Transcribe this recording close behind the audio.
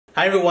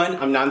Hi everyone,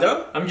 I'm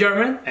Nando. I'm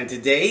German. And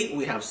today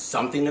we have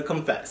something to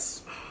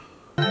confess.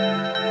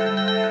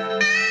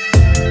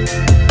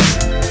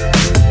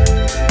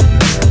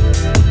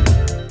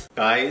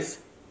 Guys,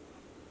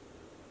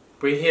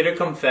 We're here to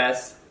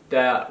confess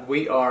that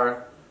we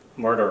are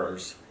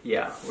murderers.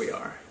 Yeah, we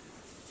are.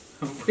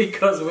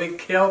 Because we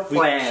kill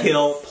plants. We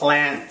kill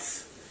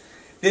plants.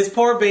 This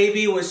poor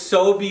baby was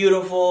so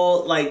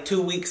beautiful like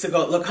 2 weeks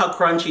ago. Look how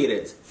crunchy it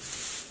is.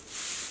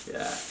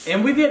 Yeah.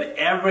 And we did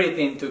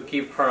everything to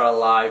keep her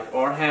alive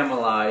or him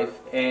alive.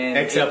 And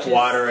except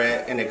water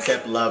it, and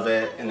except love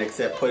it, and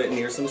except put it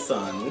near some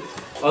sun.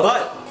 Okay.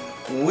 But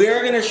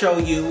we're going to show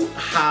you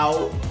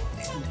how,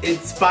 in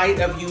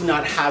spite of you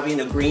not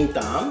having a green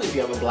thumb, if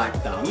you have a black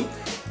thumb,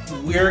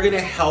 we're going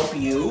to help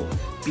you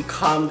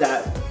become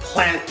that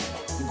plant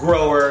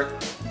grower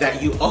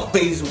that you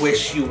always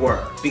wish you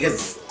were.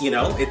 Because, you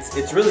know,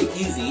 it's really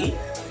easy.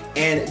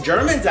 And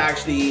German's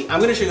actually, I'm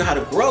going to show you how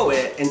to grow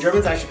it, and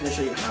German's actually going to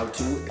show you how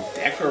to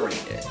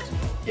decorate it.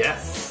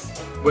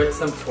 Yes, with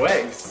some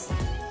twigs.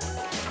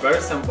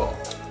 Very simple.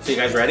 So you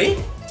guys ready?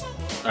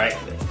 All right,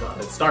 let's go.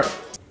 Let's start.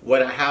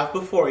 What I have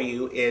before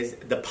you is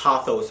the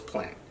pathos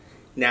plant.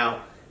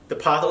 Now, the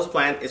pathos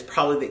plant is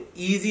probably the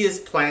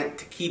easiest plant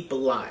to keep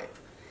alive.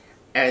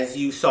 As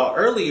you saw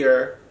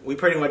earlier, we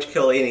pretty much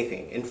kill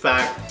anything. In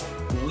fact,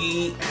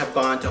 we have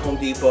gone to Home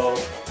Depot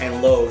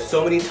and Lowe's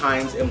so many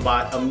times and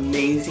bought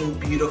amazing,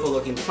 beautiful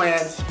looking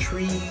plants,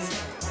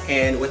 trees,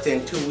 and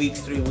within 2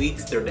 weeks, 3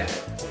 weeks, they're dead.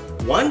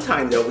 One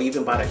time though, we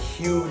even bought a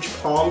huge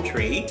palm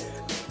tree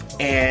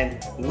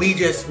and we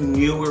just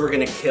knew we were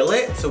gonna kill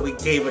it, so we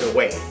gave it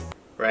away,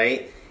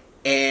 right?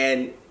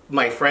 And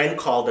my friend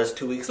called us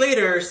 2 weeks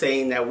later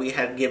saying that we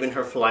had given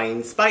her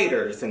flying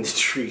spiders in the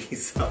tree.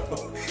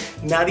 So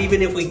not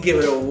even if we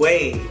give it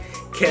away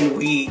can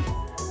we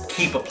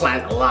keep a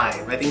plant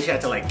alive. I think she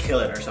had to like kill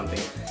it or something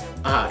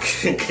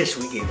because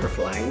we gave her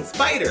flying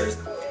spiders.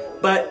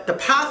 But the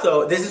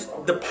patho, this is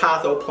the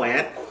patho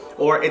plant,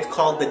 or it's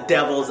called the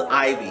devil's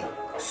ivy.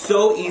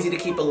 So easy to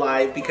keep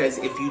alive because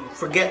if you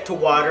forget to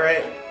water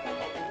it,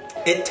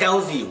 it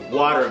tells you,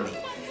 water me.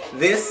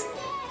 This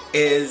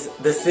is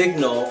the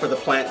signal for the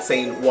plant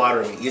saying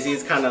water me. You see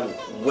it's kind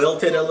of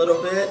wilted a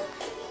little bit.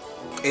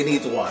 It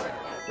needs water,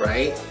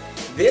 right?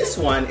 This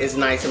one is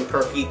nice and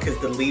perky because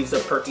the leaves are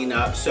perking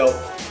up. So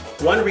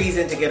one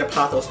reason to get a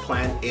pathos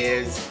plant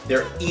is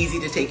they're easy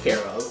to take care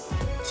of.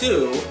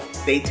 Two,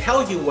 they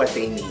tell you what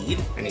they need.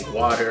 I need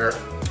water.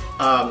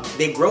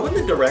 They grow in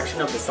the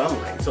direction of the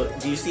sunlight. So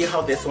do you see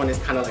how this one is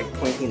kind of like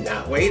pointing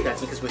that way? That's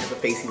because we have it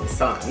facing the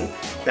sun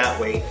that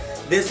way.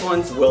 This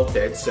one's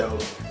wilted, so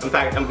in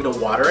fact I'm gonna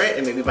water it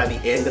and maybe by the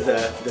end of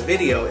the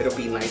video it'll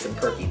be nice and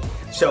perky.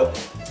 So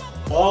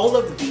all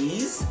of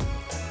these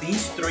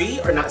three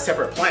are not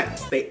separate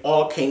plants. They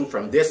all came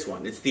from this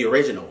one. It's the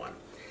original one.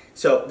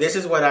 So this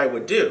is what I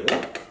would do,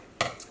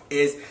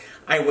 is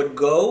I would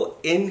go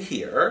in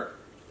here,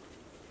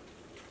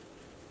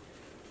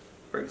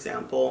 for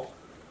example,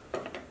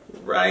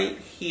 right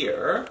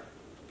here,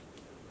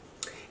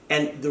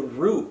 and the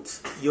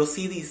roots, you'll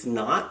see these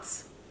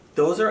knots,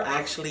 those are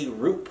actually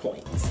root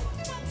points.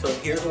 So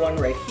here's one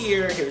right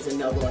here, here's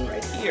another one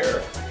right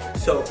here.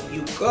 So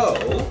you go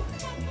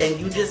and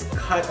you just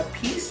cut a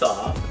piece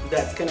off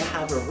that's gonna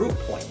have a root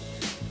point.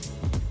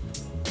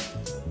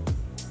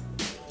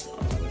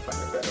 Let me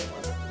find a better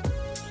one.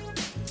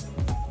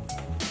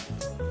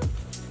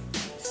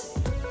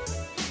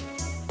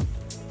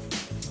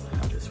 I'll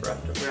have this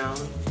wrapped around.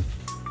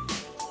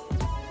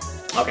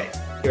 Okay,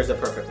 here's a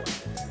perfect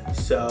one.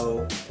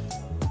 So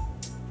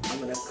I'm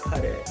gonna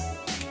cut it.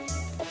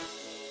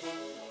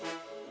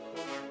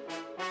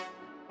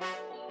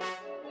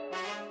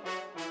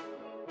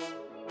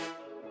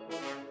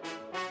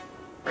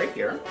 Right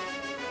here.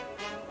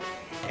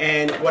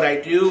 And what I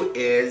do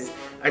is,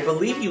 I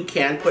believe you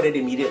can put it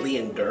immediately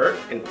in dirt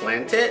and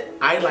plant it.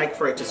 I like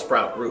for it to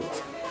sprout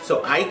roots.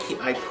 So I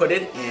put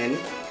it in,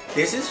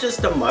 this is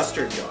just a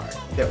mustard jar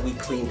that we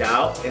cleaned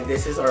out, and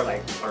this is our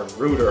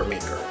rooter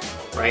maker,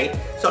 right?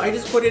 So I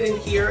just put it in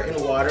here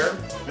in water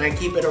and I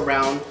keep it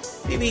around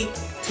maybe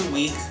 2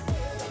 weeks,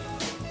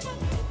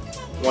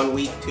 1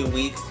 week, 2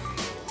 weeks,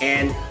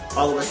 and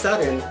all of a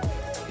sudden,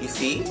 you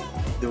see,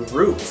 the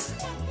roots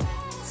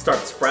start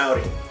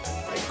sprouting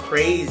like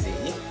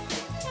crazy.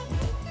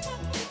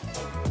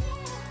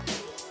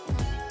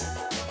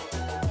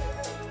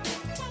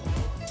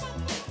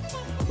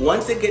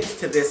 Once it gets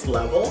to this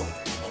level,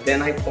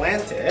 then I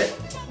plant it.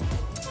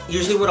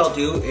 Usually what I'll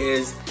do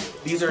is,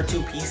 these are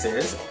 2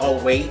 pieces,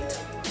 I'll wait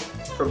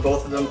for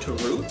both of them to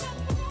root,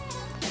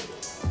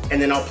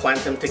 and then I'll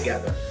plant them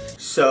together.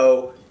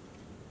 So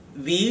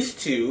these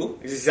two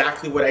is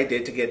exactly what I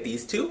did to get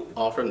these two,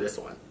 all from this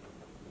one.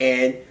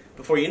 And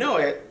before you know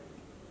it,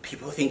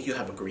 people think you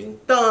have a green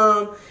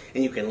thumb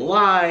and you can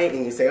lie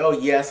and you say, oh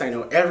yes, I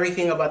know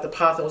everything about the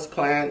pathos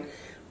plant,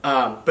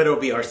 but it'll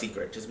be our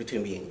secret, just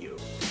between me and you.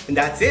 And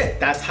that's it.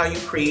 That's how you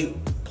create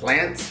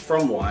plants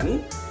from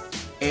one,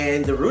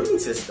 and the rooting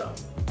system.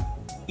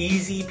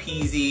 Easy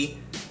peasy,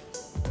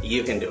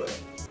 you can do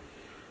it.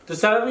 To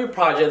set up your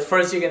project,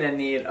 first you're gonna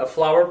need a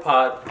flower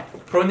pot,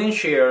 pruning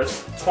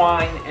shears,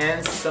 twine,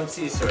 and some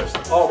scissors.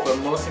 Oh, but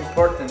most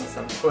important,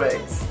 some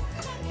twigs.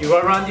 You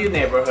go around your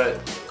neighborhood,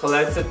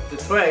 collect the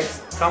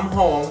twigs, come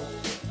home,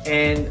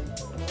 and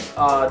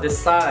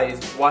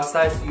decide what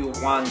size you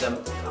want them,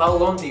 how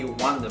long do you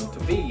want them to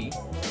be.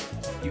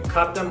 You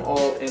cut them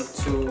all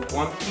into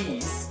one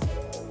piece,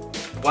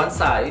 one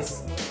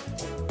size,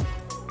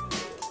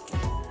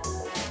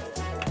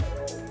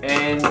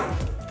 and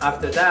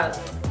after that,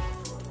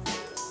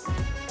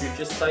 you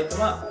just tie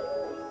them up.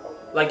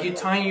 Like you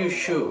tie your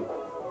shoe.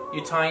 You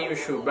tie your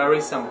shoe,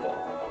 very simple.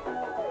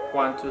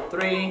 1, 2,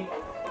 3.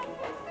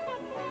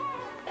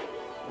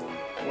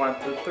 1,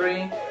 2,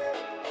 3.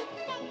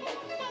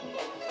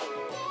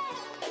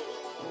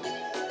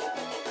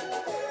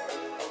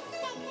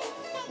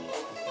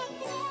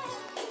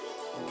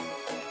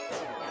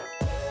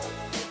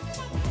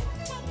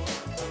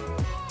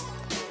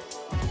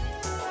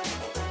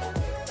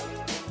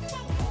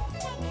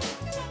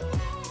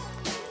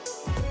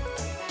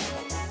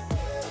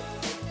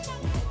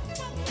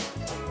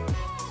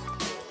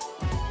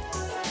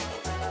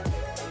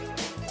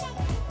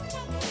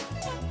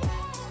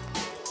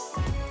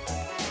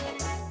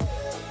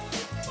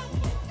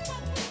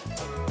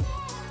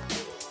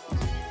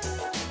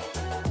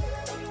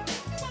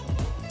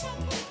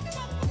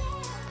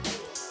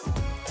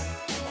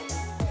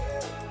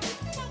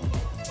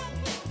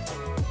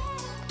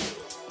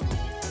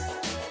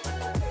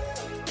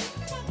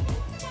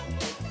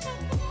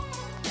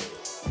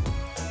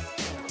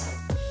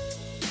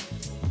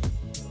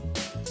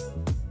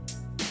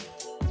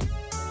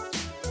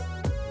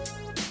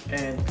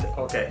 And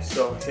okay,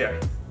 so here,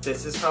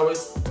 this is how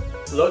it's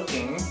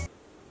looking.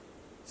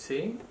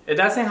 See, it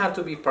doesn't have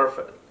to be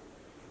perfect,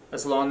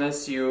 as long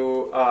as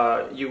you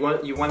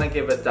want to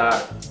give it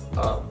that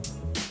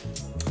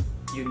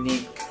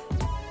unique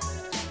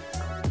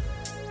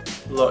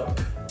look.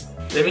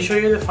 Let me show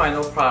you the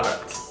final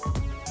product.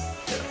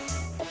 Here.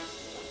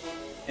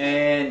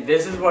 And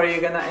this is what you're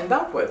gonna end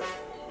up with.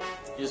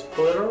 Just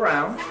pull it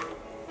around,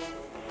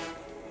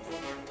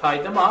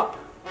 tie them up,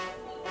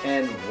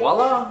 and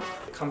voila!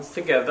 Comes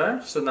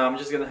together. So now I'm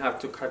just gonna have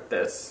to cut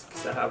this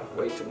because I have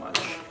way too much.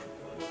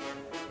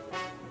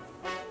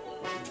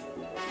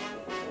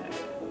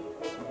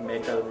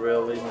 Make a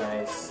really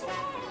nice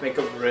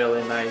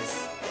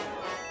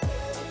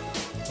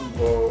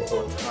bow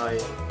or tie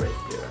right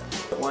here.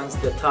 Once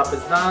the top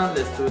is done,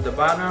 let's do the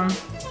bottom.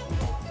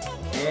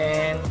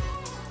 And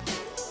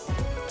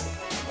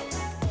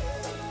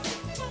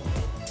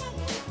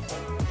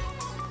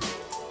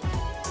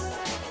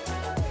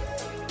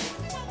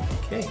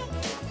okay.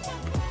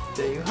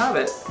 There you have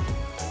it.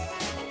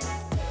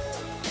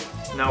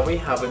 Now we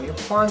have a new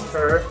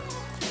planter.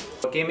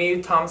 Give me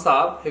a thumbs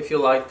up if you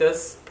like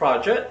this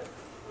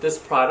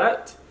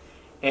product,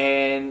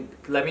 and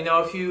let me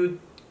know if you're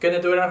gonna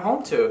do it at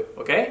home too,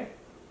 okay?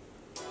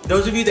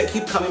 Those of you that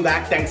keep coming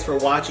back, thanks for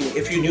watching.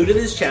 If you're new to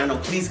this channel,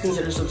 please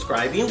consider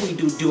subscribing. We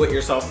do it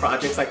yourself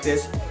projects like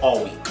this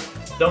all week.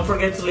 Don't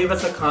forget to leave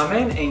us a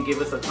comment and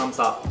give us a thumbs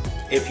up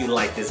if you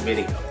like this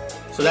video.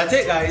 So that's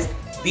it, guys.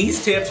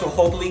 These tips will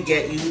hopefully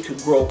get you to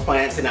grow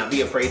plants and not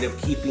be afraid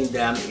of keeping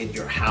them in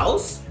your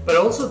house. But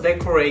also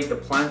decorate the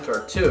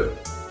planter too.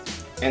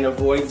 And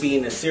avoid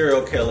being a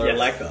serial killer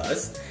like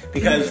us.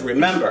 Because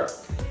remember,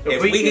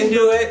 if we can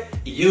do it,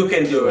 you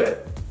can do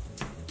it.